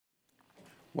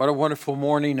What a wonderful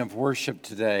morning of worship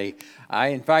today. I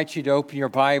invite you to open your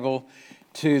Bible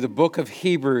to the book of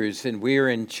Hebrews, and we are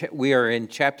in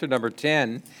chapter number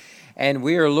 10, and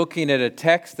we are looking at a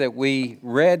text that we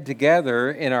read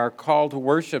together in our call to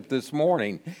worship this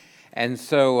morning. And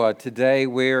so today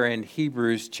we're in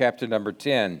Hebrews chapter number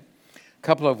 10. A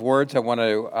couple of words I want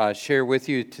to share with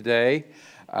you today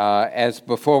as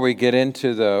before we get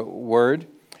into the word.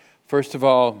 First of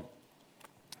all,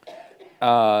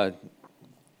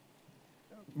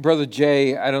 Brother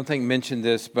Jay, I don't think mentioned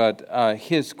this, but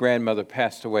his grandmother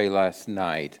passed away last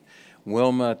night,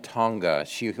 Wilma Tonga.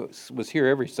 She was here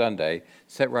every Sunday,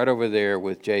 sat right over there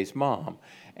with Jay's mom,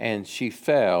 and she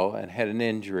fell and had an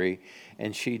injury,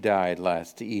 and she died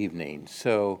last evening.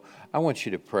 So I want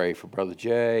you to pray for Brother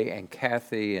Jay and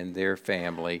Kathy and their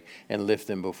family and lift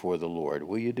them before the Lord.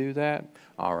 Will you do that?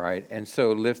 All right. And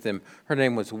so lift them. Her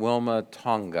name was Wilma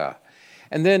Tonga.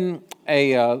 And then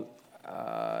I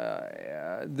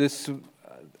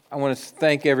want to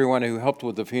thank everyone who helped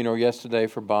with the funeral yesterday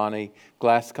for Bonnie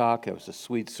Glasscock. It was a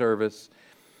sweet service.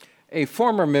 A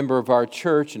former member of our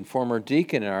church and former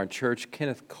deacon in our church,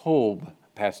 Kenneth Kolb,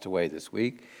 passed away this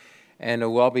week. And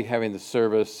we'll be having the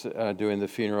service doing the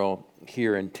funeral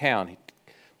here in town.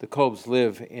 The Kolbs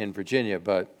live in Virginia,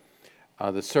 but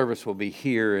the service will be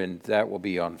here, and that will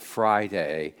be on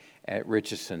Friday at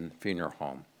Richardson Funeral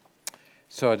Home.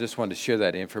 So I just wanted to share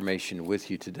that information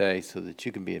with you today so that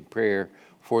you can be in prayer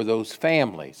for those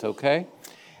families, okay?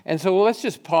 And so let's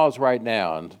just pause right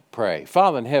now and pray.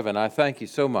 Father in heaven, I thank you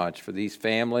so much for these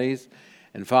families.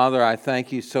 And Father, I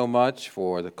thank you so much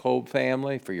for the Kolb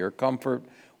family, for your comfort.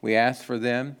 We ask for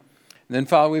them. And then,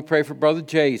 Father, we pray for Brother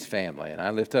Jay's family. And I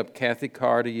lift up Kathy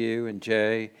Carr to you and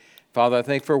Jay. Father, I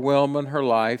thank for Wilma and her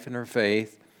life and her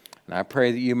faith. And I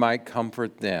pray that you might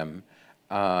comfort them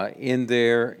in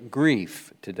their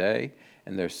grief today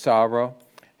and their sorrow.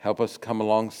 Help us come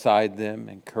alongside them,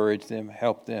 encourage them,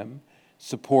 help them,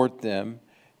 support them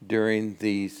during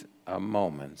these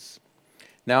moments.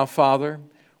 Now, Father,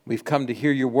 we've come to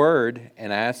hear your word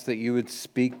and ask that you would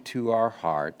speak to our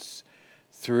hearts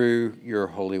through your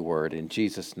holy word. In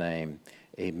Jesus' name,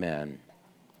 amen.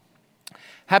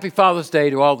 Happy Father's Day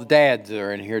to all the dads that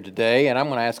are in here today, and I'm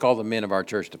going to ask all the men of our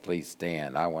church to please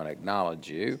stand. I want to acknowledge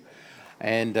you.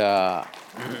 And I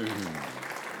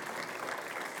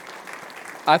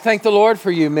thank the Lord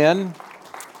for you, men.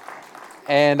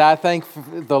 And I thank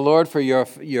the Lord for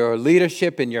your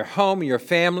leadership in your home, in your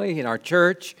family, in our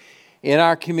church, in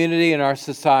our community, in our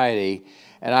society.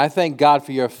 And I thank God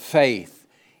for your faith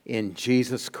in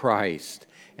Jesus Christ.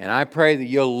 And I pray that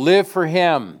you'll live for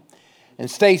him and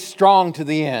stay strong to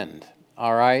the end,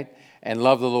 all right? And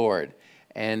love the Lord.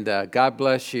 And God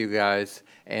bless you guys.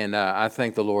 And I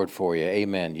thank the Lord for you.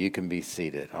 Amen. You can be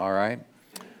seated. All right.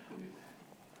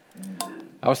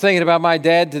 I was thinking about my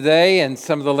dad today and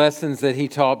some of the lessons that he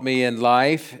taught me in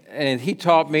life. And he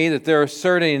taught me that there are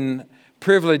certain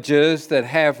privileges that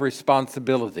have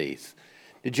responsibilities.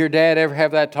 Did your dad ever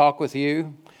have that talk with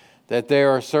you? That there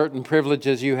are certain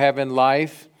privileges you have in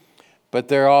life, but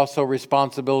there are also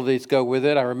responsibilities go with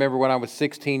it. I remember when I was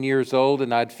 16 years old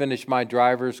and I'd finished my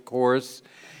driver's course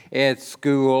at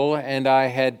school, and I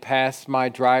had passed my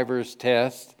driver's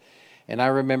test. And I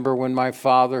remember when my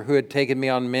father, who had taken me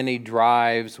on many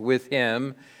drives with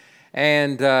him,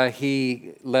 and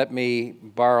he let me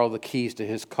borrow the keys to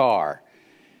his car.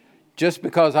 Just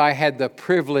because I had the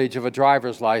privilege of a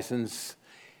driver's license,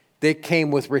 that came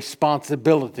with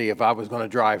responsibility if I was going to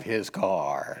drive his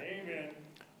car. Amen.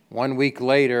 1 week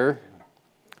later,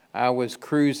 I was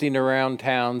cruising around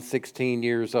town, 16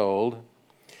 years old.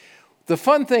 The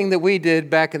fun thing that we did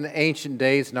back in the ancient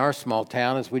days in our small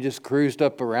town is we just cruised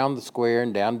up around the square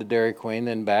and down to Dairy Queen,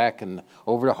 then back and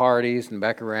over to Hardee's and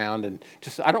back around. And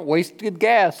I don't waste good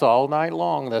gas all night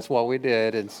long. That's what we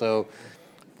did. And so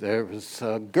there was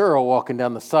a girl walking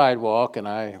down the sidewalk, and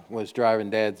I was driving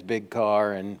Dad's big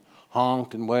car and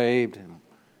honked and waved. And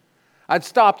I'd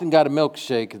stopped and got a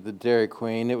milkshake at the Dairy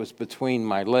Queen. It was between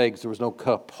my legs. There was no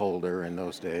cup holder in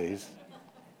those days.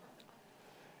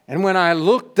 And when I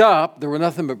looked up, there were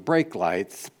nothing but brake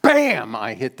lights. Bam!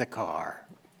 I hit the car.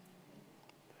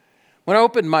 When I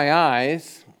opened my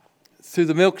eyes, through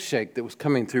the milkshake that was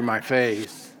coming through my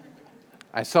face,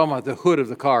 I saw the hood of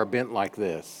the car bent like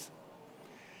this.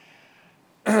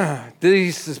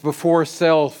 This is before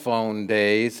cell phone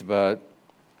days, but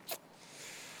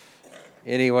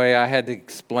anyway, I had to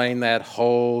explain that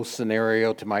whole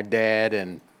scenario to my dad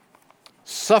and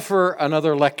suffer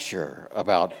another lecture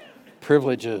about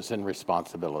privileges and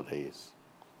responsibilities.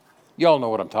 You all know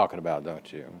what I'm talking about,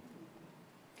 don't you?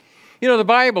 You know, the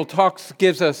Bible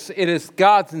gives us, it is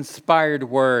God's inspired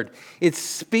word. It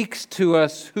speaks to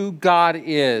us who God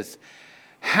is,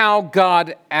 how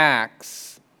God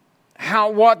acts,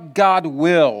 what God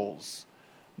wills,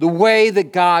 the way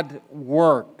that God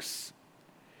works,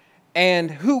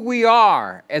 and who we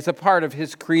are as a part of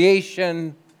His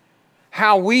creation,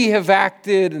 how we have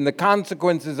acted and the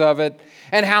consequences of it,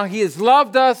 and how He has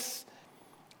loved us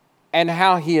and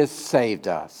how He has saved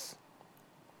us.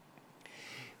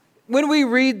 When we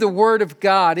read the Word of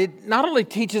God, it not only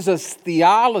teaches us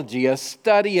theology, a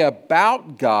study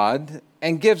about God,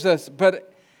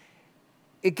 but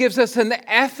it gives us an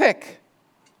ethic,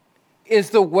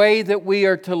 is the way that we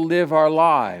are to live our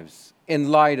lives in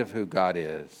light of who God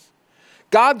is.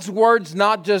 God's Word's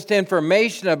not just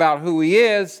information about who He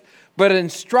is, but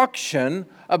instruction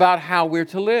about how we're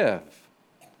to live.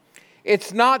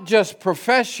 It's not just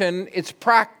profession, it's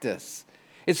practice.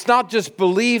 It's not just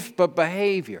belief, but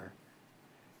behavior.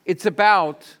 It's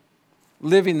about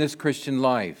living this Christian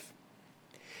life.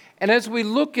 And as we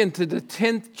look into the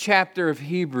 10th chapter of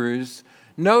Hebrews,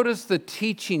 notice the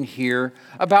teaching here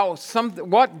about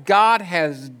what God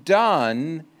has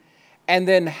done and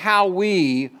then how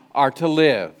we are to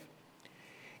live.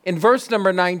 In verse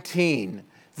number 19,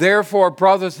 therefore,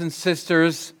 brothers and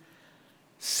sisters,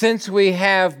 since we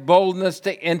have boldness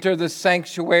to enter the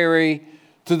sanctuary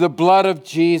through the blood of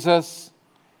Jesus,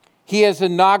 He has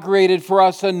inaugurated for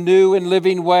us a new and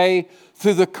living way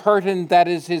through the curtain that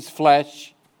is His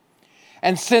flesh.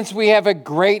 And since we have a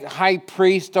great high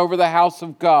priest over the house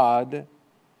of God,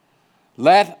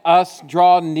 let us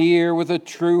draw near with a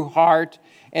true heart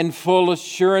and full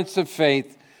assurance of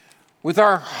faith, with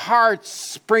our hearts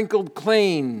sprinkled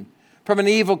clean from an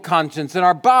evil conscience and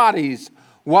our bodies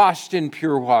washed in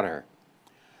pure water.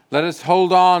 Let us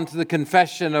hold on to the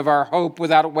confession of our hope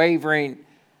without wavering,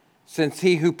 since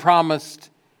He who promised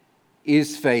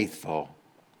is faithful.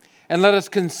 And let us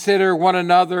consider one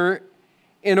another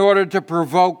in order to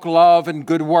provoke love and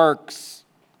good works,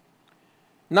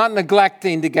 not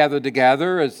neglecting to gather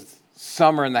together, as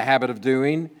some are in the habit of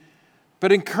doing,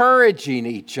 but encouraging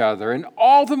each other, and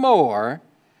all the more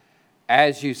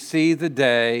as you see the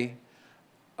day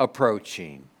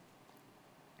approaching.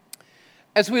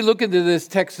 As we look into this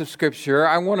text of Scripture,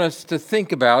 I want us to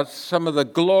think about some of the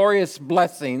glorious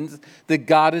blessings that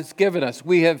God has given us.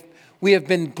 We have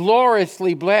been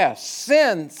gloriously blessed.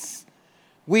 Since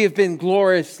we have been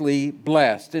gloriously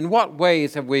blessed. In what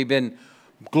ways have we been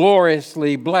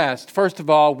gloriously blessed? First of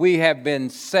all, we have been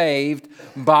saved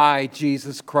by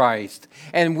Jesus Christ.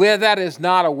 And where that is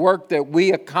not a work that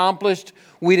we accomplished,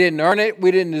 we didn't earn it,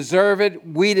 we didn't deserve it,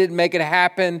 we didn't make it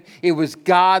happen. It was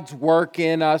God's work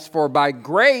in us. For by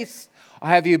grace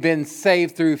have you been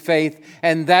saved through faith,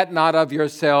 and that not of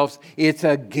yourselves. It's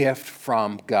a gift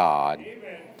from God.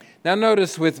 Amen. Now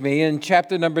notice with me in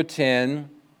chapter number 10,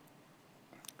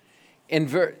 in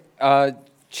verse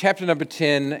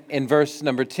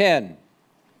number 10.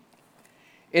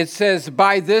 It says,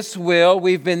 by this will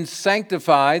we've been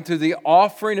sanctified through the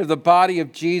offering of the body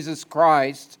of Jesus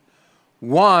Christ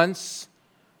once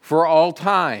for all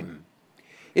time.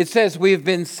 It says we've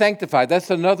been sanctified.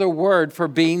 That's another word for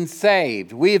being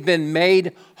saved. We have been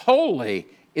made holy,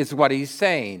 is what he's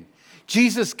saying.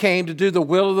 Jesus came to do the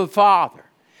will of the Father.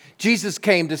 Jesus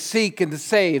came to seek and to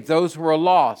save those who are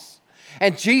lost.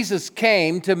 And Jesus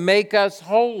came to make us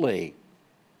holy.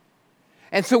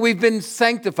 And so we've been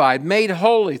sanctified, made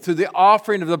holy through the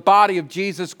offering of the body of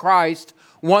Jesus Christ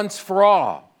once for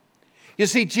all. You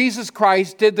see, Jesus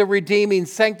Christ did the redeeming,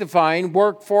 sanctifying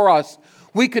work for us.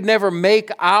 We could never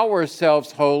make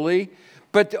ourselves holy,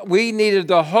 but we needed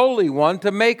the Holy One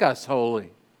to make us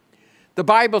holy. The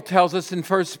Bible tells us in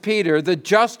 1 Peter, the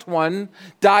just one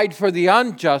died for the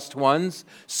unjust ones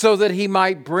so that he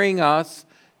might bring us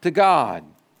to God.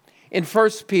 In 1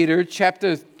 Peter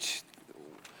chapter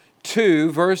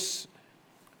 2, verse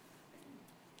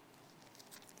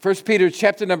 1 Peter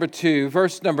chapter number 2,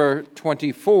 verse number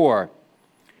 24.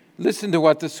 Listen to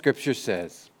what the scripture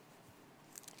says.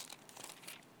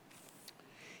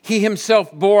 He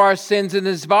himself bore our sins in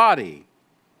his body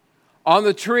on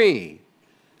the tree,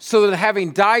 so that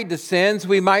having died to sins,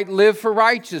 we might live for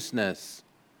righteousness.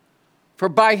 For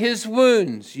by his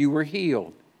wounds you were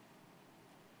healed.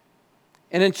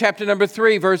 And in chapter number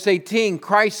 3, verse 18,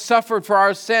 Christ suffered for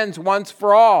our sins once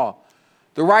for all,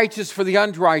 the righteous for the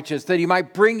unrighteous, that he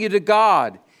might bring you to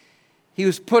God. He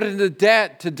was put into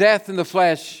death in the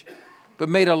flesh, but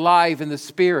made alive in the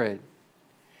spirit.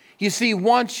 You see,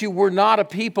 once you were not a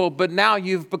people, but now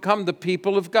you've become the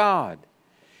people of God.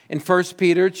 In 1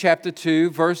 Peter chapter 2,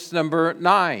 verse number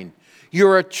 9,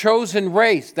 You're a chosen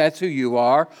race. That's who you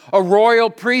are. A royal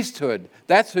priesthood.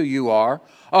 That's who you are.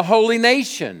 A holy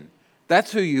nation.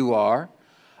 That's who you are.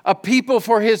 A people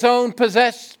for his own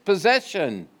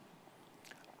possession.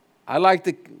 I like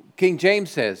the King James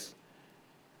says,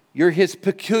 you're his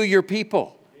peculiar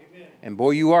people. Amen. And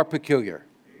boy, you are peculiar.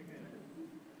 Amen.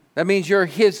 That means you're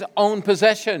his own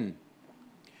possession,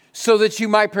 so that you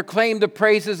might proclaim the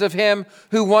praises of him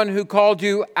who called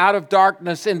you out of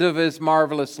darkness into his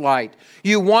marvelous light.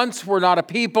 You once were not a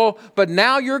people, but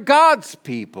now you're God's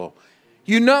people.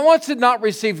 You once had not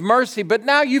received mercy, but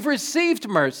now you've received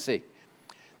mercy.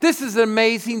 This is an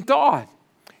amazing thought.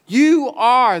 You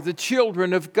are the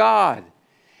children of God.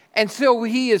 And so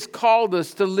he has called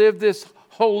us to live this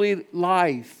holy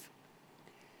life.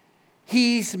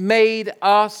 He's made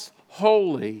us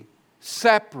holy,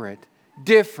 separate,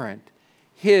 different,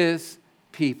 his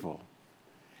people.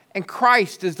 And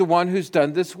Christ is the one who's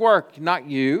done this work, not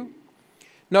you.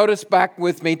 Notice back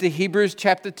with me to Hebrews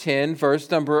chapter 10,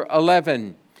 verse number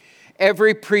 11.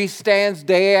 Every priest stands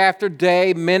day after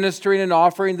day ministering and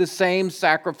offering the same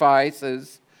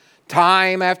sacrifices,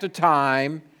 time after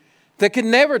time, that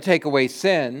can never take away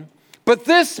sin. But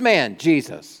this man,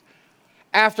 Jesus,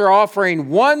 after offering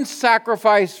one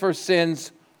sacrifice for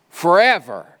sins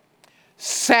forever,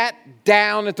 sat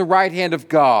down at the right hand of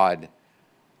God.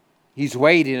 He's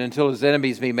waiting until his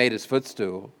enemies be made his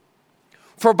footstool.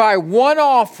 For by one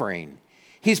offering,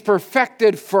 he's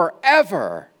perfected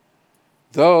forever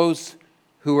those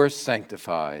who are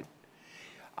sanctified.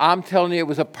 I'm telling you, it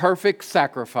was a perfect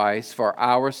sacrifice for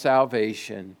our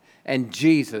salvation. And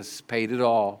Jesus paid it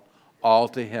all. All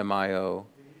to him I owe.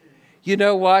 You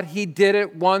know what? He did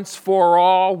it once for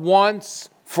all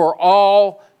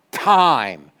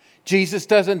time. Jesus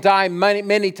doesn't die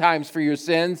many times for your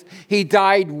sins. He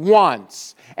died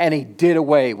once, and he did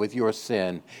away with your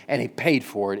sin, and he paid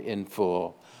for it in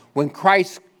full. When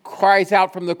Christ cries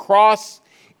out from the cross,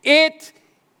 it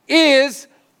is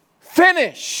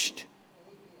finished.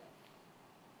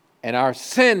 And our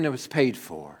sin was paid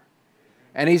for.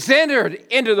 And he's entered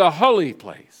into the holy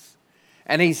place.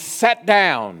 And he's sat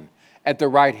down at the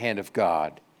right hand of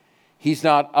God. He's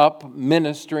not up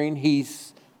ministering.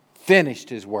 He's finished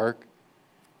his work.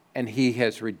 And he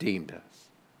has redeemed us.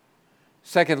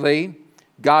 Secondly,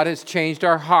 God has changed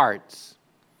our hearts.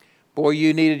 Boy,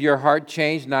 you needed your heart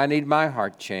changed, and I need my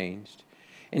heart changed.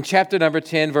 In chapter number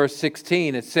 10, verse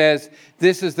 16, it says,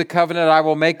 "This is the covenant I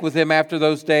will make with him after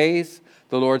those days,"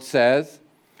 the Lord says.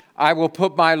 "I will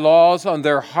put my laws on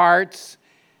their hearts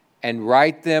and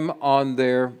write them on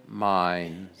their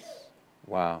minds."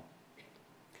 Wow.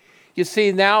 You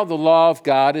see, now the law of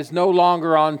God is no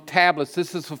longer on tablets.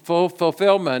 This is a full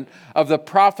fulfillment of the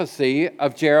prophecy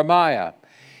of Jeremiah.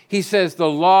 He says the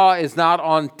law is not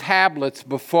on tablets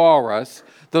before us.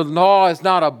 The law is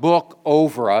not a book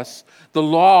over us. The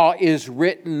law is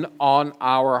written on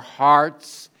our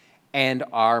hearts and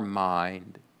our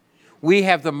mind. We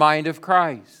have the mind of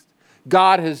Christ.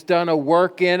 God has done a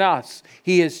work in us.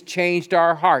 He has changed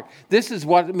our heart. This is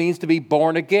what it means to be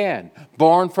born again,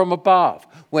 born from above.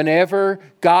 Whenever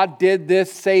God did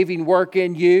this saving work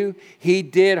in you, he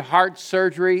did heart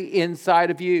surgery inside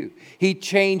of you. He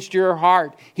changed your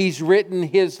heart. He's written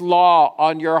his law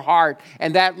on your heart.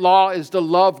 And that law is to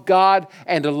love God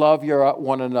and to love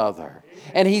one another.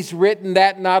 And he's written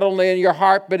that not only in your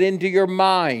heart, but into your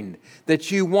mind,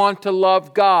 that you want to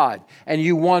love God and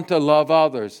you want to love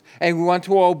others and you want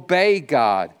to obey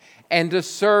God and to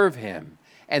serve him.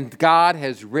 And God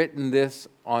has written this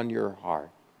on your heart.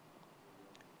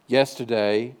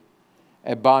 Yesterday,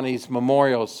 at Bonnie's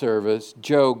memorial service,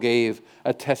 Joe gave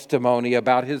a testimony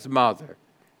about his mother.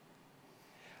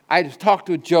 I talked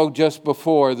with Joe just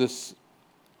before this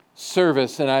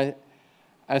service, and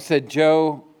I said,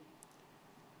 "Joe,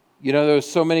 you know, there were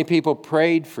so many people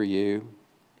prayed for you."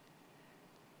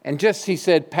 And he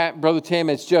said, "Brother Tim,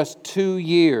 it's just 2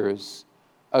 years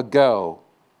ago,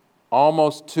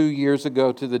 almost 2 years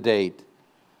ago to the date,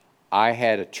 I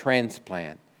had a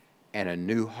transplant and a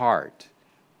new heart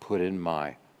put in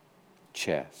my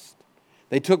chest.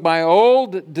 They took my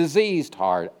old diseased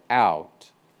heart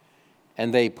out,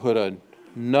 and they put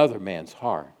another man's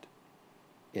heart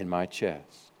in my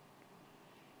chest."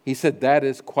 He said, "That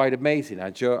is quite amazing."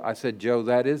 I said, "Joe,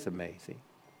 that is amazing."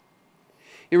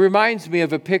 It reminds me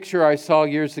of a picture I saw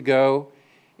years ago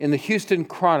in the Houston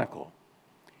Chronicle.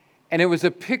 And it was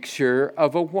a picture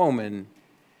of a woman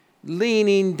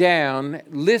leaning down,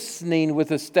 listening with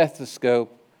a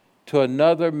stethoscope to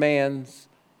another man's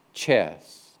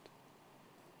chest.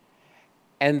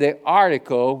 And the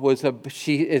article was,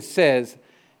 it says,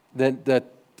 that the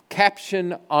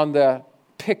caption on the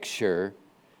picture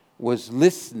was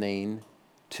listening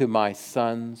to my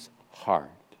son's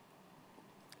heart.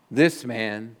 This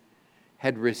man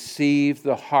had received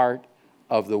the heart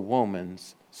of the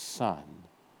woman's son.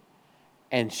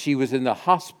 And she was in the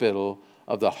hospital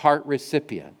of the heart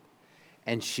recipient.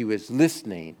 And she was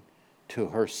listening to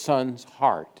her son's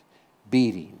heart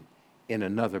beating in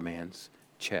another man's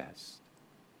chest.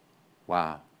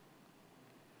 Wow.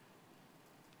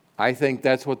 I think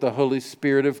that's what the Holy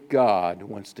Spirit of God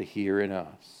wants to hear in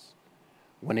us.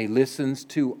 When He listens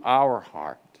to our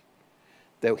heart,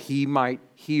 that He might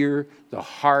hear the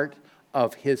heart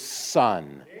of His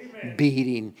Son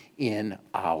beating in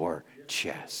our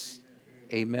chest.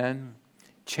 Amen.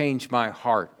 Change my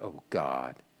heart, O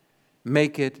God.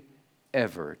 Make it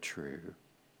ever true.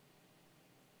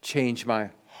 Change my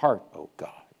heart, O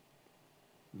God.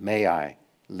 May I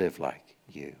live like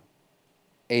you.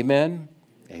 Amen.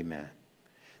 Amen.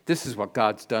 This is what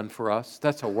God's done for us.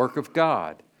 That's a work of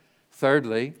God.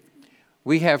 Thirdly,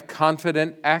 we have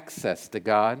confident access to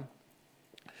God.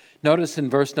 Notice in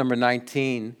verse number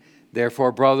 19,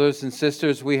 therefore, brothers and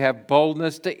sisters, we have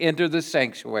boldness to enter the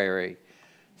sanctuary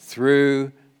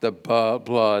through the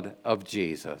blood of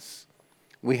Jesus.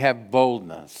 We have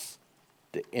boldness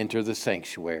to enter the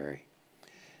sanctuary.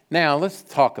 Now, let's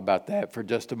talk about that for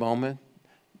just a moment.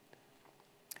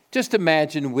 Just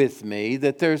imagine with me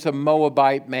that there's a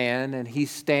Moabite man and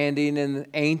he's standing in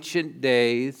ancient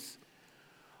days,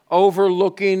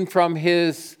 overlooking from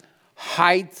his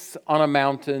heights on a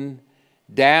mountain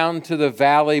down to the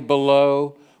valley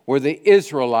below where the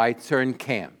Israelites are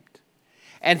encamped.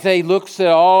 And he looks at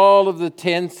all of the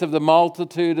tents of the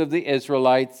multitude of the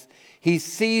Israelites. He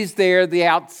sees there the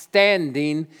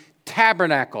outstanding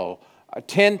tabernacle, a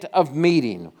tent of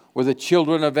meeting where the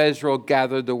children of Israel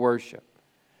gathered to worship.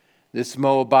 This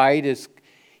Moabite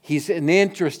he's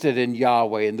interested in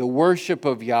Yahweh and the worship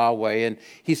of Yahweh, and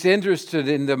he's interested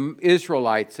in the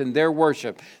Israelites and their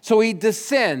worship. So he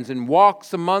descends and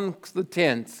walks amongst the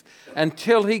tents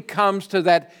until he comes to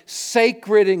that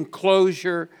sacred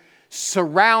enclosure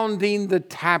surrounding the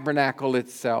tabernacle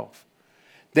itself.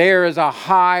 There is a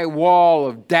high wall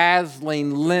of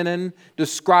dazzling linen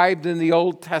described in the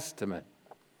Old Testament.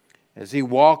 As he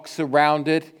walks around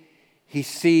it, he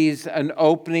sees an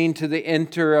opening to the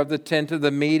enter of the tent of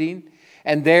the meeting,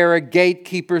 and there a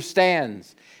gatekeeper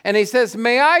stands. And he says,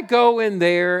 may I go in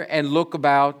there and look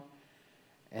about?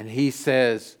 And he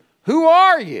says, who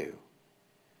are you?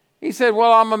 He said,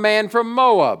 well, I'm a man from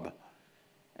Moab.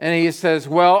 And he says,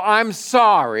 well, I'm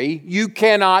sorry, you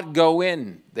cannot go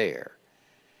in there.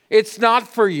 It's not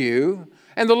for you.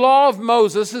 And the law of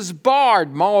Moses has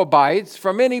barred Moabites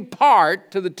from any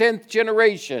part to the 10th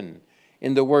generation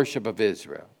in the worship of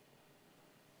Israel.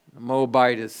 The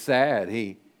Moabite is sad.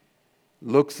 He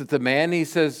looks at the man and he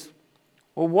says,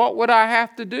 well, what would I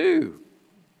have to do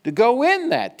to go in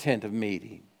that tent of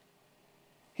meeting?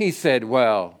 He said,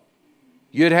 well,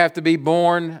 you'd have to be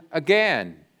born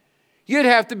again. You'd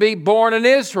have to be born an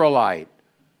Israelite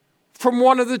from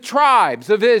one of the tribes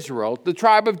of Israel, the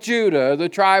tribe of Judah, or the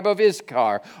tribe of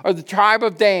Issachar, or the tribe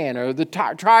of Dan, or the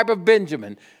tribe of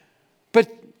Benjamin.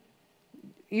 But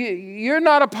you're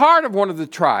not a part of one of the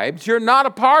tribes. You're not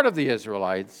a part of the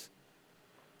Israelites.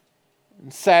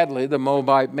 And sadly, the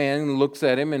Moabite man looks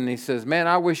at him and he says, man,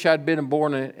 I wish I'd been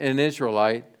born an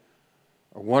Israelite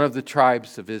or one of the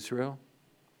tribes of Israel.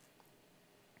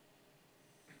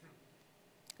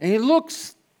 And he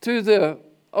looks through the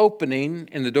opening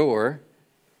in the door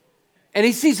and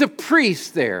he sees a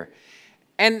priest there.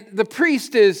 And the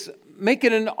priest is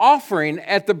making an offering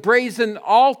at the brazen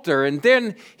altar. And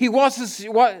then he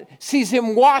sees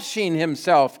him washing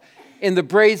himself in the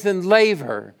brazen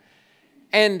laver.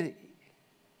 And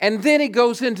then he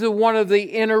goes into one of the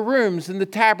inner rooms in the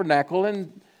tabernacle.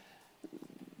 And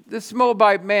this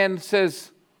Moabite man says,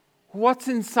 what's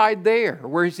inside there?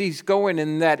 Where's he going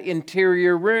in that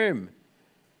interior room?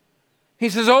 He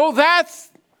says, oh,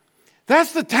 that's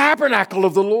the tabernacle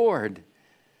of the Lord.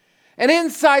 And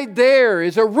inside there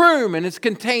is a room, and it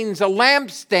contains a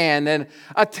lampstand and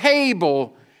a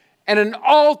table and an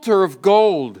altar of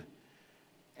gold.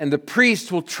 And the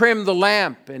priest will trim the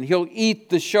lamp, and he'll eat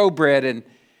the showbread, and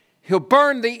he'll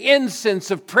burn the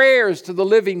incense of prayers to the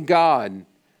living God.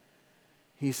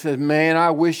 He said, man,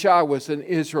 I wish I was an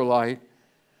Israelite.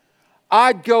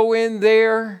 I'd go in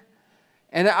there,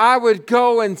 and I would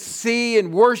go and see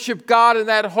and worship God in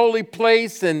that holy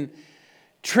place and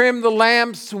trim the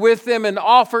lamps with them and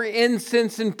offer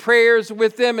incense and prayers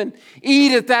with them and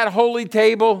eat at that holy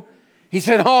table. He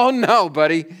said, oh, no,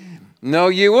 buddy. No,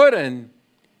 you wouldn't.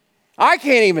 I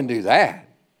can't even do that.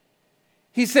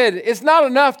 He said, it's not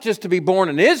enough just to be born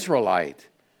an Israelite.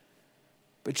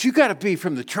 But you got to be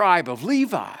from the tribe of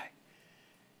Levi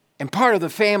and part of the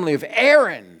family of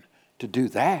Aaron to do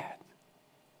that.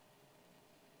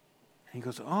 And he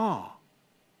goes, oh,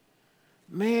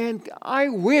 man, I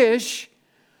wish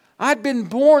I'd been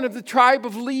born of the tribe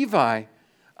of Levi,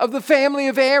 of the family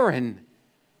of Aaron.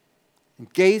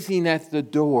 And gazing at the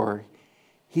door,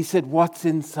 he said, what's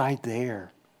inside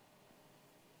there?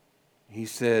 He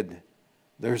said,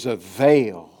 there's a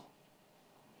veil.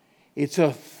 It's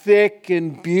a thick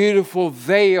and beautiful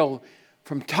veil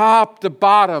from top to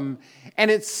bottom,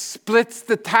 and it splits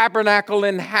the tabernacle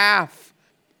in half.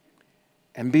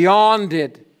 And beyond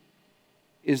it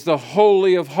is the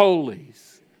Holy of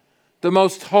Holies, the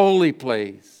most holy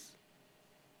place.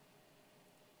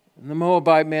 And the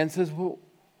Moabite man says, well,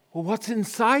 what's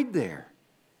inside there?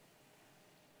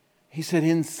 He said,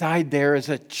 inside there is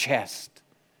a chest.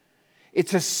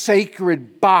 It's a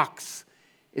sacred box.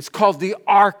 It's called the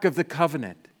Ark of the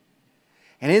Covenant.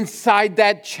 And inside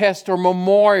that chest are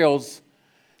memorials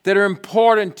that are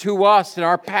important to us in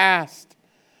our past.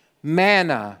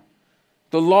 Manna,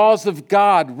 the laws of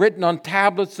God written on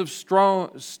tablets of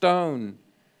stone.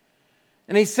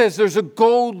 And he says there's a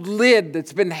gold lid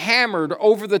that's been hammered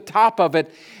over the top of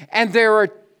it. And there are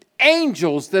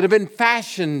angels that have been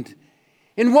fashioned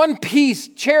in one piece,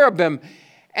 cherubim,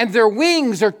 and their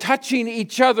wings are touching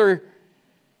each other.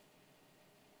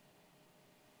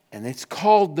 And it's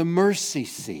called the mercy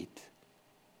seat.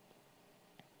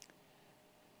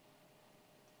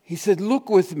 He said, look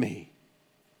with me.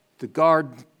 The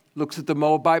guard looks at the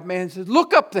Moabite man and says,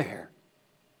 look up there.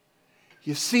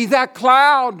 You see that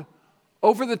cloud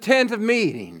over the tent of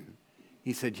meeting?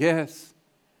 He said, yes.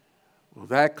 Well,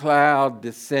 that cloud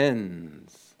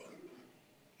descends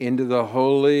into the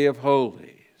Holy of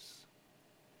Holies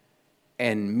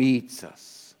and meets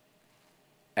us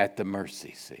at the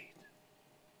mercy seat.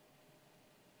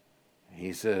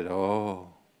 He said, oh,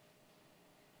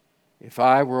 if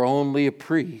I were only a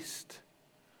priest,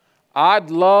 I'd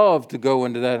love to go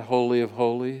into that Holy of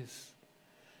Holies,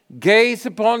 gaze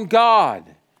upon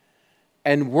God,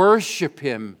 and worship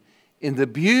Him in the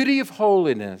beauty of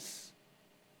holiness.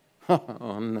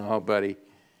 Oh, no, buddy.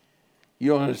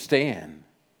 You don't understand.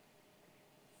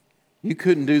 You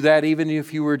couldn't do that even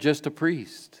if you were just a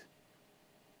priest.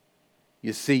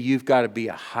 You see, you've got to be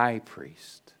a high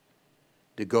priest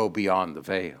to go beyond the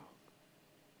veil.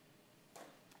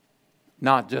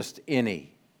 Not just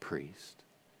any priest.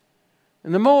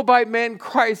 And the Moabite man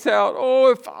cries out,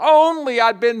 oh, if only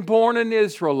I'd been born an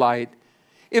Israelite.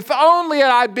 If only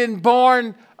I'd been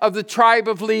born of the tribe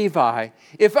of Levi.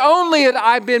 If only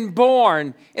I'd been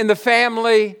born in the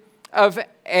family of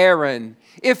Aaron.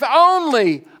 If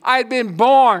only I'd been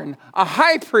born a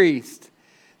high priest,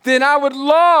 then I would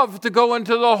love to go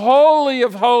into the Holy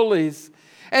of Holies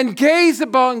and gaze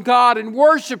upon God and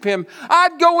worship Him.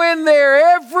 I'd go in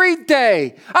there every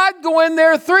day. I'd go in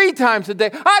there 3 times a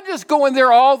day. I'd just go in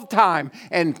there all the time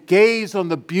and gaze on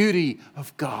the beauty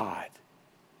of God.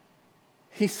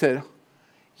 He said,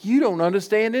 you don't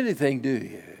understand anything, do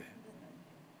you?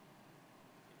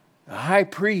 The high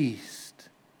priest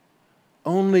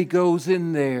only goes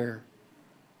in there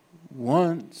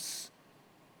once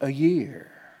a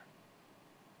year.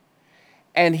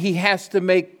 And he has to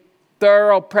make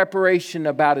thorough preparation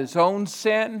about his own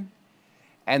sin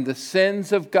and the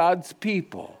sins of God's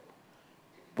people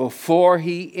before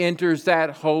he enters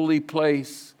that holy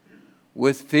place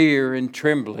with fear and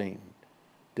trembling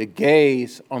to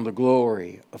gaze on the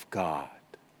glory of God.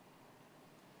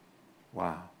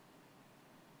 Wow.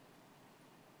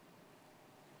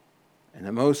 And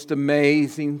the most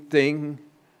amazing thing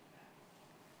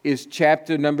is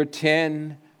chapter number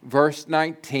 10, verse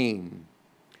 19.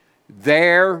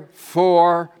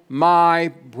 Therefore, my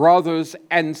brothers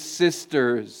and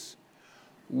sisters,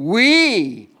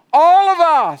 we, all of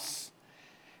us,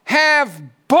 have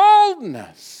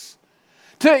boldness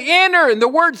to enter, and the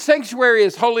word sanctuary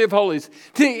is Holy of Holies,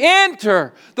 to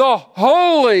enter the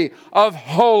Holy of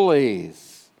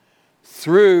Holies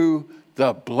through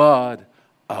the blood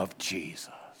of Jesus.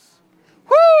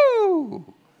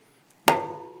 Woo!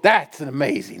 That's an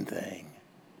amazing thing.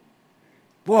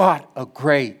 What a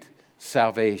great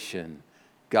salvation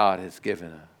God has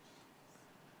given us.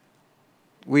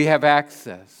 We have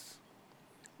access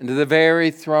into the very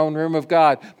throne room of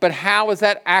God. But how is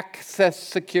that access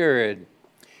secured?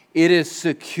 It is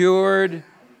secured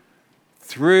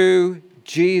through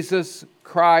Jesus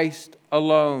Christ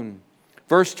alone.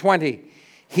 Verse 20,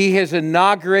 He has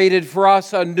inaugurated for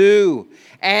us a new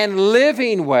and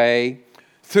living way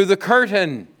through the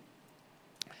curtain.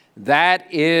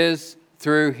 That is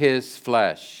through His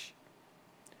flesh.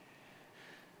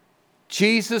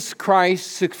 Jesus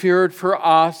Christ secured for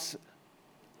us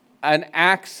an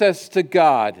access to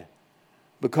God,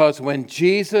 because when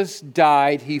Jesus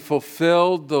died, he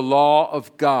fulfilled the law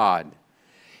of God.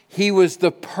 He was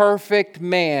the perfect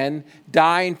man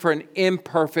dying for an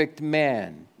imperfect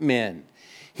men.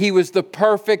 He was the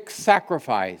perfect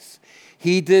sacrifice.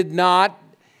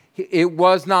 It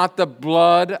was not the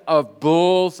blood of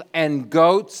bulls and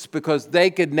goats, because they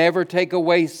could never take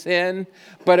away sin,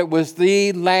 but it was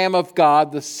the Lamb of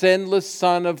God, the sinless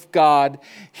Son of God.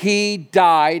 He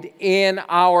died in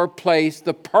our place,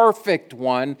 the perfect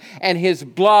one, and his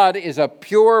blood is a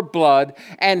pure blood,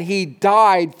 and he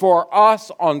died for us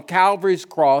on Calvary's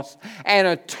cross, and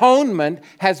atonement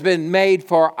has been made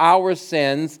for our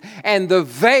sins. And the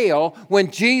veil,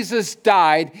 when Jesus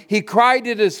died, he cried,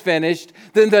 "It is finished."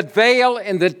 Then the veil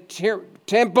in the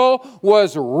temple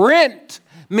was rent,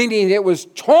 meaning it was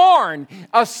torn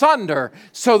asunder,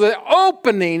 so the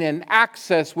opening and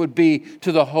access would be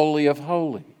to the Holy of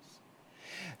Holies.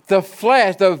 The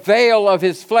flesh, the veil of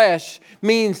his flesh,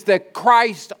 means that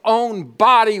Christ's own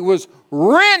body was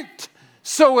rent,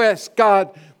 so as God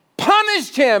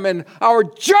punished him and our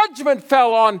judgment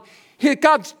fell on him.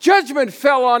 God's judgment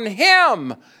fell on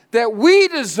him that we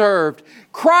deserved.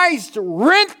 Christ's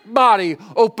rent body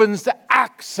opens the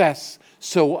access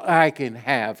so I can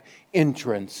have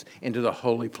entrance into the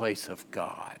holy place of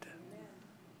God.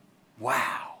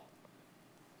 Wow.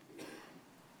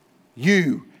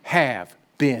 You have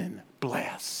been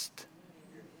blessed.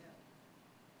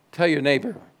 Tell your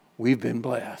neighbor, we've been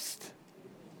blessed.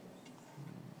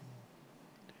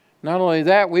 Not only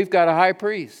that, we've got a high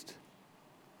priest.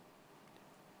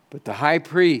 But the high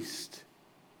priest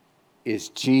is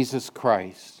Jesus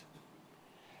Christ.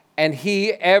 And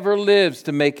he ever lives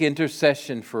to make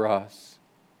intercession for us.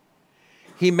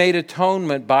 He made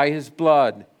atonement by his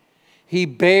blood. He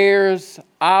bears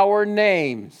our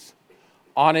names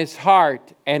on his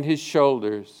heart and his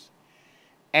shoulders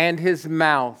and his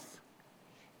mouth.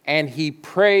 And he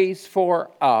prays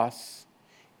for us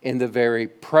in the very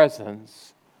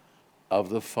presence of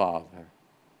the Father.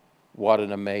 What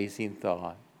an amazing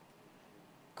thought.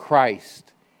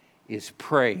 Christ is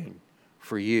praying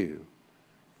for you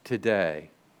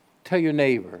today. Tell your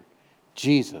neighbor,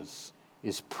 Jesus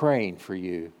is praying for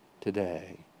you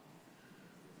today.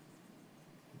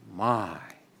 My,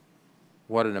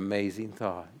 what an amazing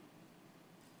thought.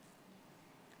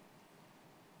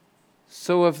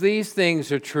 So if these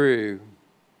things are true,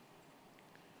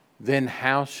 then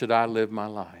how should I live my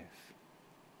life?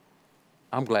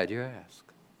 I'm glad you asked.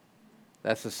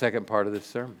 That's the second part of this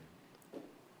sermon.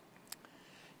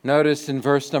 Notice in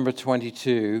verse number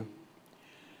 22,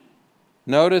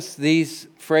 notice these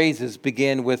phrases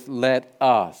begin with "let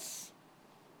us."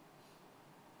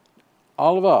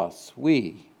 All of us,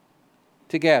 we,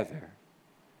 together.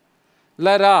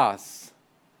 Let us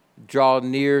draw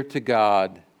near to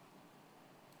God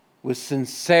with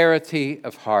sincerity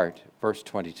of heart, verse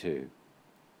 22.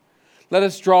 Let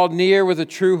us draw near with a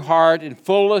true heart and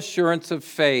full assurance of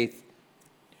faith,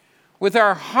 with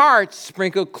our hearts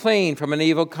sprinkled clean from an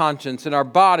evil conscience and our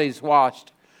bodies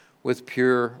washed with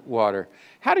pure water.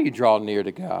 How do you draw near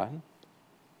to God?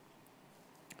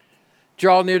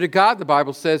 Draw near to God, the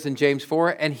Bible says in James 4,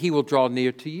 and he will draw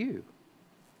near to you.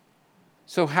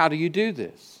 So how do you do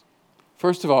this?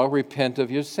 First of all, repent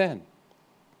of your sin.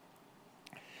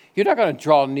 You're not going to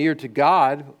draw near to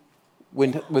God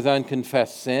with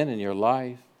unconfessed sin in your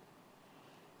life.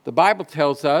 The Bible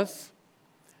tells us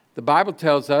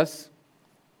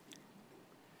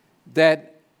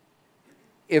that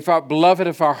if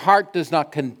our heart does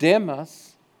not condemn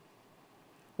us,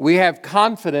 we have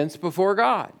confidence before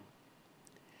God.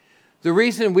 The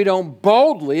reason we don't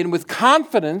boldly and with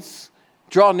confidence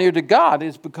draw near to God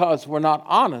is because we're not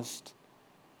honest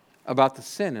about the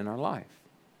sin in our life.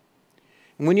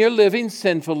 And when you're living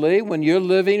sinfully, when you're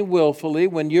living willfully,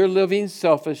 when you're living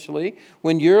selfishly,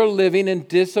 when you're living in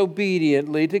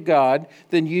disobediently to God,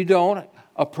 then you don't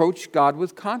approach God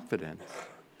with confidence.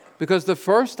 Because the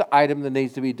first item that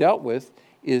needs to be dealt with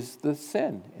is the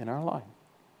sin in our life.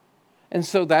 And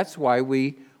so that's why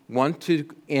we want to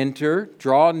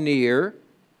draw near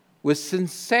with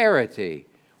sincerity,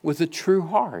 with a true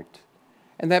heart.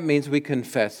 And that means we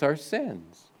confess our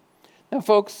sins. Now,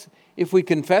 folks, if we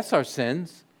confess our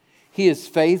sins, he is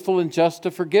faithful and just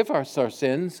to forgive us our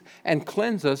sins and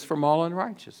cleanse us from all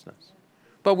unrighteousness.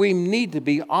 But we need to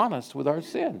be honest with our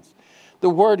sins. The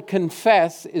word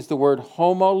confess is the word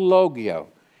homologio.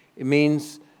 It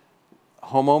means,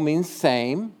 homo means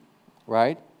same,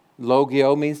 right?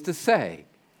 Logio means to say.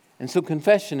 And so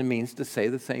confession means to say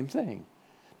the same thing.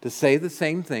 To say the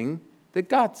same thing that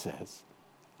God says.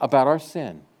 about our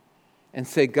sin and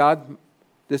say, God,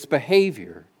 this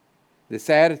behavior, this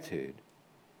attitude,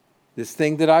 this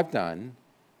thing that I've done,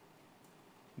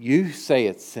 you say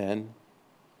it's sin,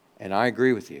 and I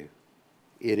agree with you.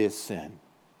 It is sin.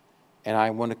 And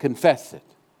I want to confess it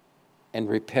and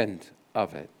repent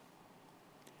of it.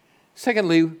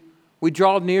 Secondly, we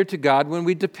draw near to God when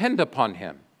we depend upon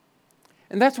Him.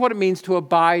 And that's what it means to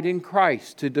abide in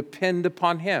Christ, to depend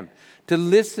upon Him, to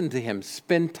listen to Him,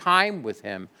 spend time with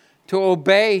Him, to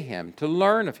obey Him, to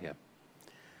learn of Him.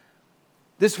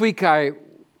 This week I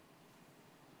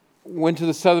went to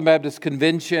the Southern Baptist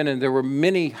Convention, and there were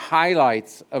many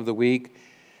highlights of the week.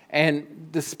 And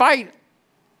despite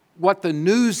what the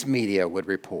news media would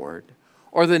report,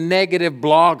 or the negative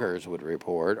bloggers would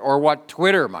report, or what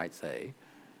Twitter might say,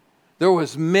 there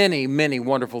was many, many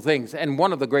wonderful things. And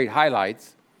one of the great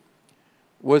highlights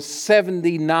was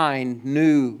 79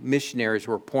 new missionaries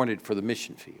were appointed for the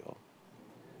mission field.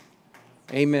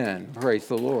 Amen. Praise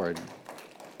the Lord.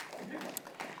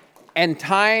 And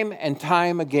time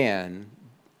again,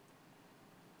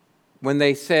 when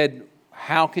they said,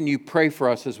 how can you pray for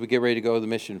us as we get ready to go to the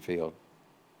mission field?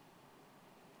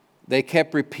 They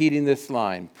kept repeating this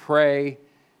line, pray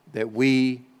that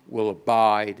we will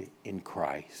abide in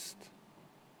Christ.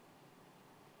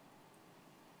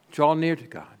 Draw near to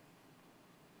God.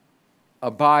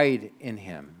 Abide in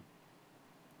Him.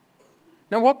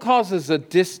 Now, what causes a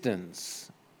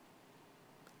distance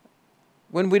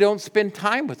when we don't spend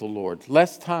time with the Lord,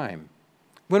 less time?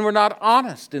 When we're not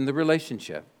honest in the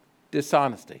relationship,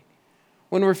 dishonesty.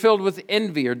 When we're filled with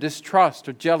envy or distrust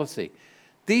or jealousy.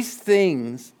 These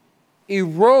things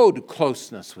erode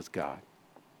closeness with God.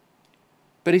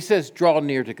 But He says, draw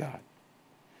near to God.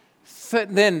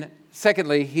 Then,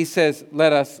 secondly, He says,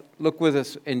 let us, look with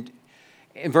us in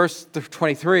verse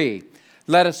 23,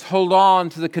 let us hold on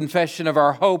to the confession of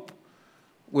our hope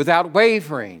without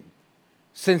wavering,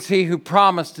 since He who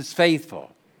promised is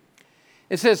faithful.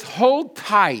 It says, hold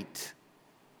tight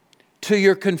to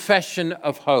your confession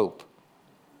of hope.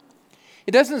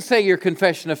 It doesn't say your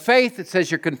confession of faith, it says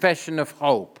your confession of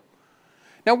hope.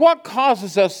 Now, what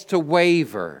causes us to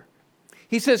waver?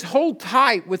 He says, hold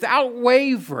tight without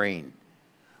wavering.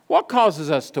 What causes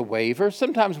us to waver?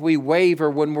 Sometimes we waver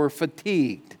when we're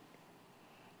fatigued.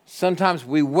 Sometimes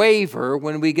we waver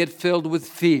when we get filled with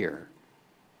fear.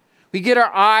 We get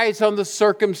our eyes on the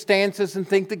circumstances and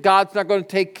think that God's not going to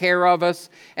take care of us.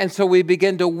 And so we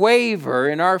begin to waver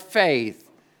in our faith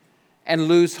and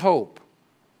lose hope.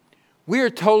 We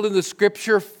are told in the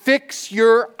Scripture, fix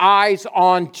your eyes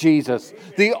on Jesus,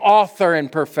 the author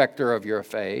and perfecter of your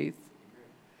faith.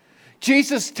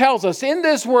 Jesus tells us, in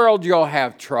this world you'll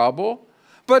have trouble,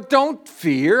 but don't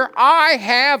fear. I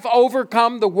have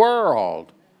overcome the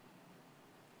world.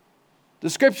 The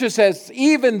Scripture says,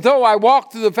 even though I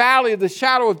walk through the valley of the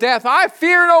shadow of death, I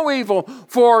fear no evil,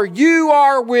 for you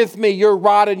are with me. Your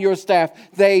rod and your staff,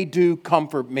 they do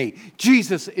comfort me.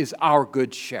 Jesus is our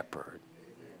good shepherd.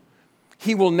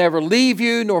 He will never leave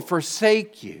you nor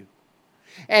forsake you.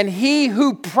 And He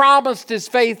who promised is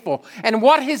faithful. And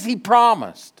what has He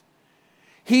promised?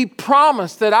 He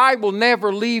promised that I will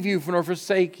never leave you nor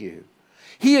forsake you.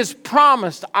 He has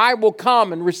promised I will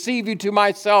come and receive you to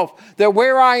myself, that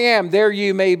where I am, there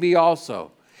you may be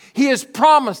also. He has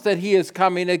promised that He is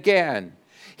coming again.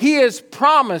 He has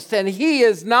promised, and He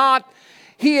is not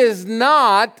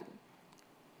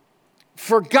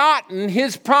forgotten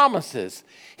His promises.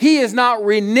 He is not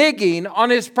reneging on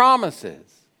His promises.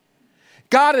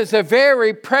 God is a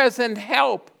very present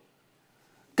help.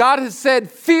 God has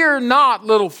said, fear not,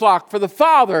 little flock, for the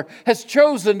Father has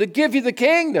chosen to give you the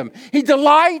kingdom. He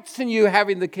delights in you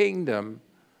having the kingdom.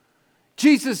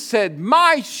 Jesus said,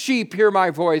 my sheep hear my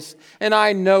voice, and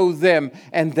I know them,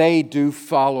 and they do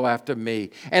follow after me.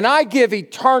 And I give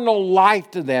eternal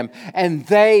life to them, and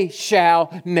they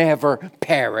shall never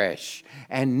perish.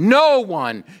 And no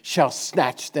one shall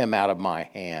snatch them out of my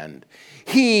hand.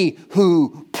 He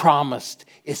who promised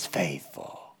is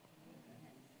faithful.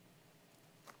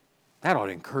 That ought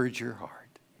to encourage your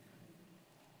heart.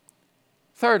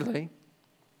 Thirdly,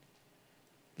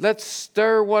 let's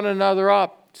stir one another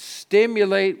up,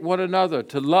 stimulate one another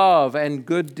to love and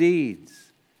good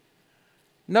deeds.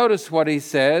 Notice what he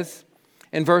says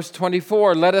in verse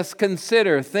 24. Let us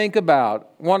consider, think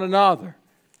about one another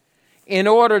in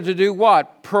order to do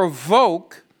what?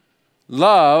 Provoke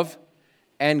love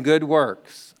and good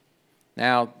works.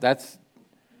 Now, that's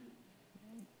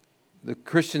the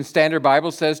Christian Standard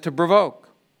Bible says to provoke.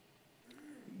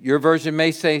 Your version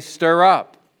may say stir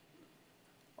up,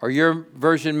 or your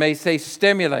version may say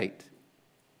stimulate.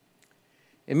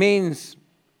 It means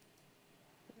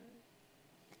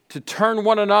to turn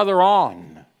one another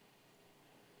on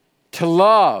to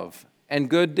love and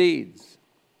good deeds.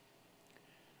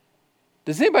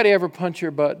 Does anybody ever push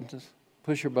your buttons?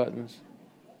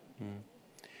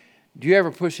 Do you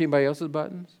ever push anybody else's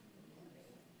buttons?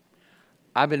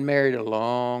 I've been married a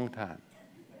long time.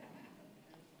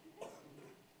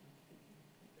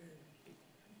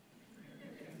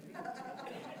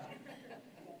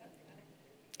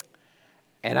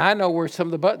 And I know where some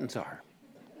of the buttons are.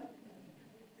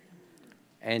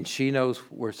 And she knows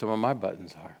where some of my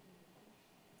buttons are.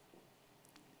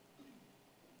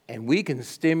 And we can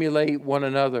stimulate one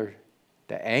another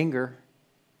to anger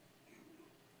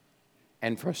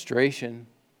and frustration,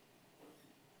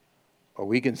 or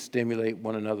we can stimulate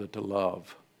one another to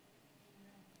love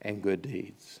and good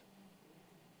deeds.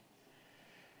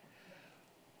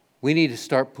 We need to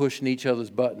start pushing each other's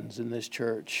buttons in this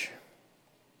church.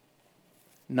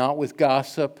 Not with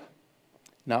gossip,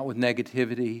 not with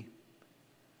negativity,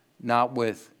 not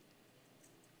with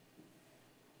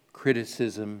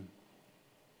criticism,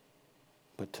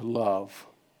 but to love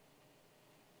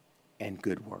and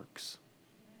good works.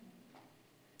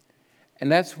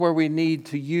 And that's where we need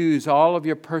to use all of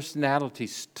your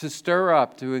personalities to stir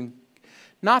up,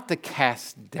 not to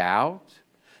cast doubt,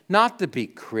 not to be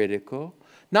critical,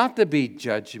 not to be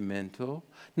judgmental,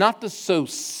 not to sow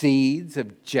seeds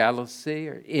of jealousy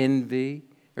or envy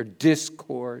or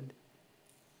discord.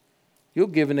 You'll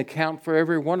give an account for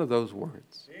every one of those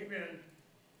words. Amen.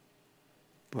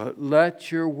 But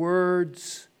let your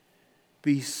words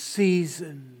be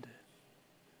seasoned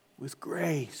with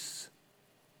grace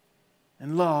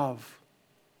and love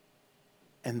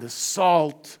and the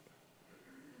salt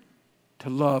to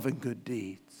love and good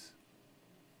deeds.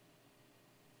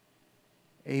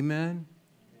 Amen.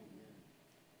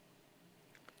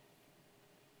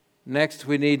 Next,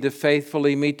 we need to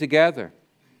faithfully meet together.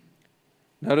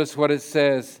 Notice what it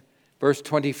says, verse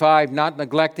 25, not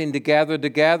neglecting to gather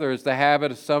together as the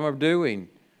habit of some are doing,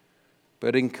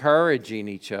 but encouraging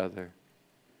each other.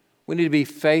 We need to be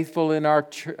faithful in our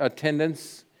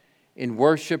attendance, in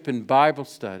worship and Bible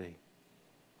study.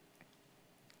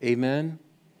 Amen?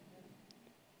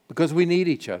 Because we need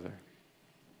each other.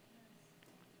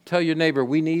 Tell your neighbor,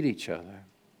 we need each other.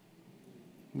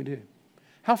 We do.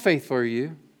 How faithful are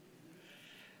you?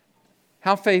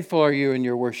 How faithful are you in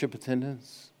your worship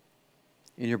attendance?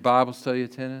 In your Bible study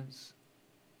attendance?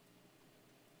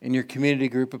 In your community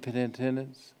group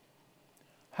attendance?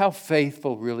 How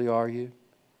faithful really are you?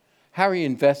 How are you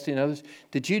investing in others?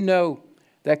 Did you know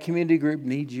that community group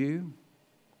needs you?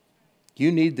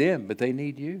 You need them, but they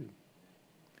need you.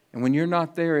 And when you're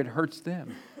not there, it hurts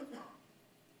them.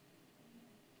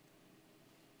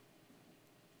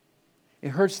 It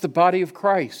hurts the body of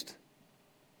Christ.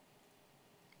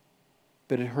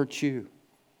 But it hurts you.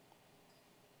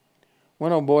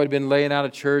 One old boy had been laying out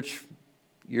of church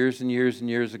years and years and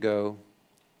years ago.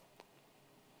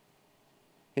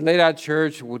 He laid out of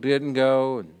church, didn't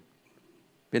go, and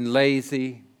been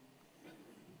lazy.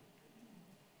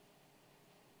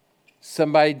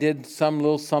 Somebody did some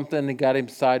little something and got him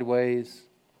sideways.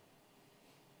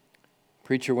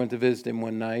 Preacher went to visit him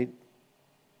one night.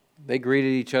 They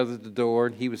greeted each other at the door,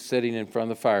 and he was sitting in front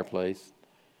of the fireplace.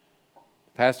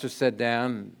 Pastor sat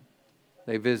down.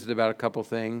 They visited about a couple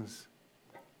things.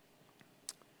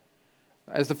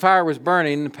 As the fire was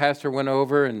burning, the pastor went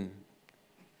over and,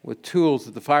 with tools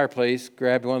at the fireplace,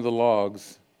 grabbed one of the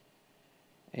logs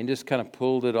and just kind of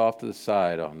pulled it off to the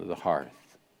side onto the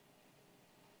hearth.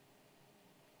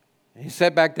 And he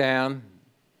sat back down.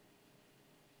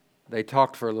 They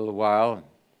talked for a little while. And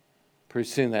pretty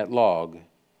soon that log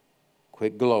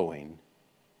quit glowing,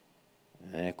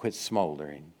 and then it quit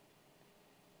smoldering.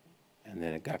 And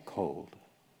then it got cold.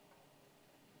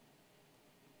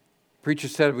 Preacher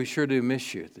said, we sure do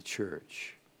miss you at the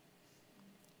church.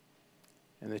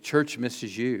 And the church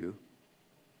misses you,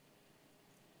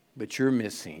 but you're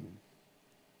missing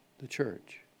the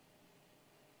church.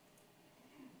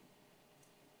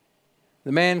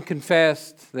 The man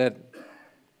confessed that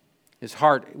his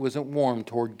heart wasn't warm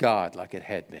toward God like it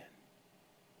had been.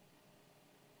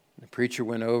 The preacher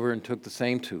went over and took the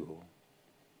same tool.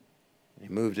 He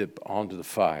moved it onto the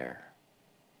fire,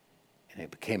 and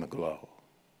it became a glow.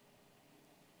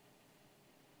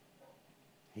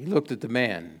 He looked at the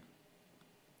man.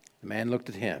 The man looked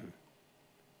at him,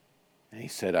 and he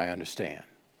said, I understand.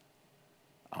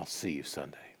 I'll see you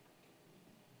Sunday.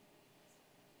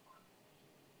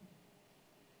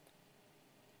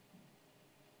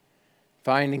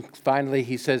 Finally,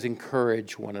 he says,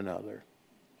 encourage one another.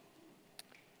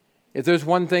 If there's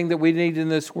one thing that we need in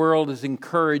this world is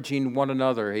encouraging one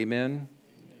another. Amen?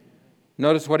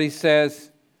 Notice what he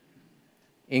says.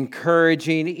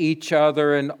 encouraging each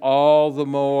other, and all the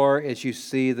more as you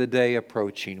see the day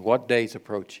approaching. What day's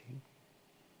approaching?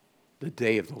 The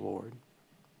day of the Lord.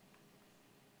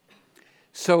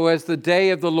 So as the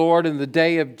day of the Lord and the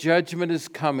day of judgment is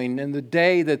coming, and the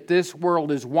day that this world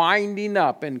is winding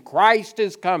up and Christ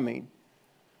is coming,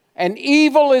 and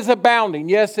evil is abounding,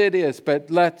 yes it is, but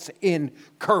let's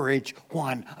encourage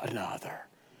one another.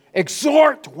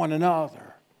 Exhort one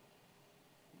another.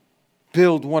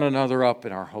 Build one another up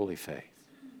in our holy faith.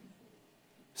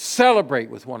 Celebrate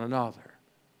with one another.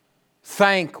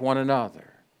 Thank one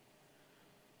another.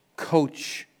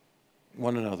 Coach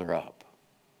one another up.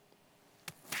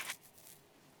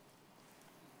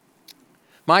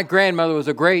 My grandmother was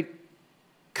a great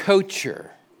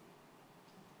coacher.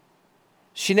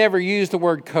 She never used the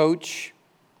word coach,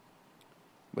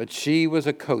 but she was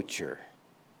a coacher.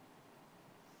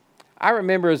 I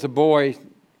remember as a boy,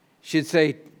 she'd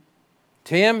say,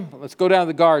 "Tim, let's go down to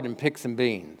the garden and pick some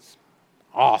beans."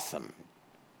 Awesome.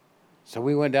 So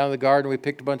we went down to the garden, we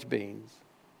picked a bunch of beans.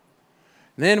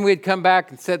 And then we'd come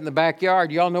back and sit in the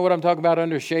backyard. Y'all know what I'm talking about,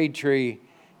 under a shade tree,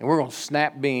 and we're going to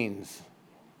snap beans.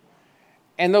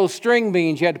 And those string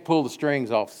beans, you had to pull the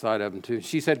strings off the side of them too.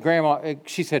 She said,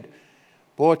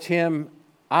 "Boy, Tim,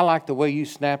 I like the way you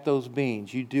snap those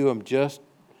beans. You do them just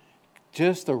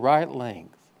the right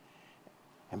length.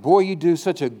 And boy, you do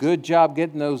such a good job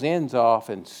getting those ends off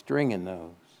and stringing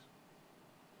those."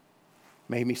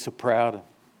 Made me so proud.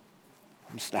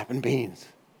 I'm snapping beans.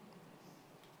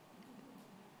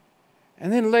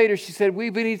 And then later she said, "We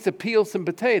need to peel some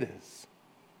potatoes."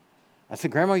 I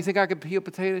said, "Grandma, you think I could peel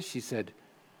potatoes?" She said,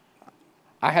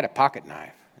 "I had a pocket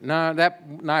knife." No,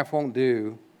 that knife won't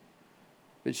do.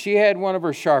 But she had one of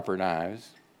her sharper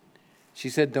knives. She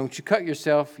said, "Don't you cut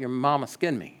yourself. Your mama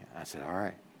skinned me." I said, "All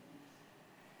right."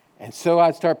 And so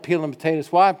I'd start peeling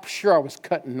potatoes. Well, I'm sure I was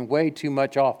cutting way too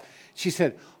much off. She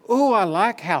said, "Oh, I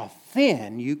like how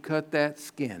thin you cut that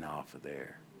skin off of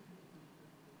there."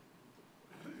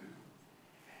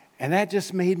 And that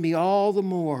just made me all the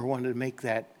more want to make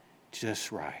that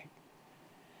just right.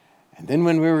 And then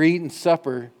when we were eating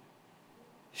supper,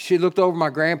 she looked over my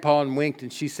grandpa and winked,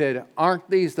 and she said, "Aren't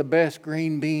these the best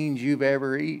green beans you've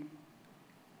ever eaten?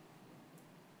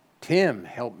 Tim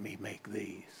helped me make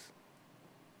these.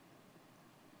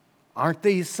 Aren't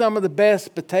these some of the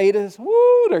best potatoes?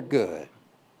 Woo, they're good.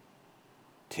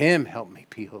 Tim helped me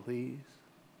peel these."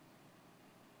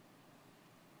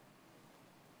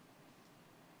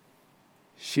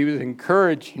 She was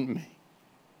encouraging me.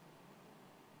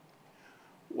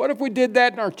 What if we did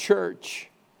that in our church?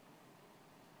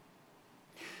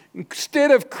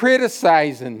 Instead of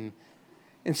criticizing,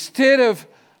 instead of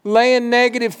laying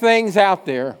negative things out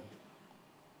there,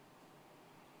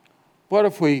 what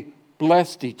if we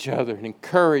blessed each other and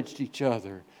encouraged each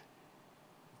other,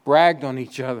 bragged on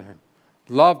each other,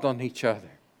 loved on each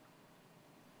other,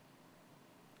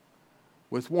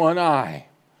 with one eye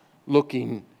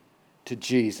looking to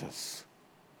Jesus,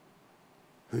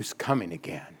 who's coming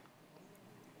again?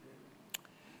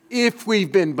 If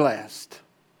we've been blessed,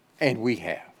 and we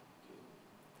have,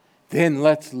 then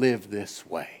let's live this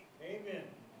way. Amen.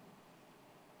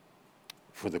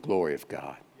 For the glory of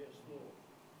God. Yes, Lord.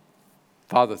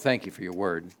 Father, thank you for your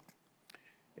word.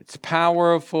 It's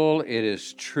powerful, it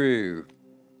is true,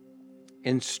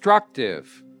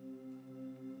 instructive.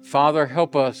 Father,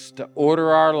 help us to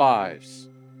order our lives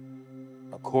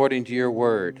according to your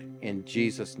word, in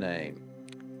Jesus' name.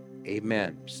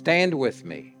 Amen. Stand with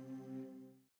me.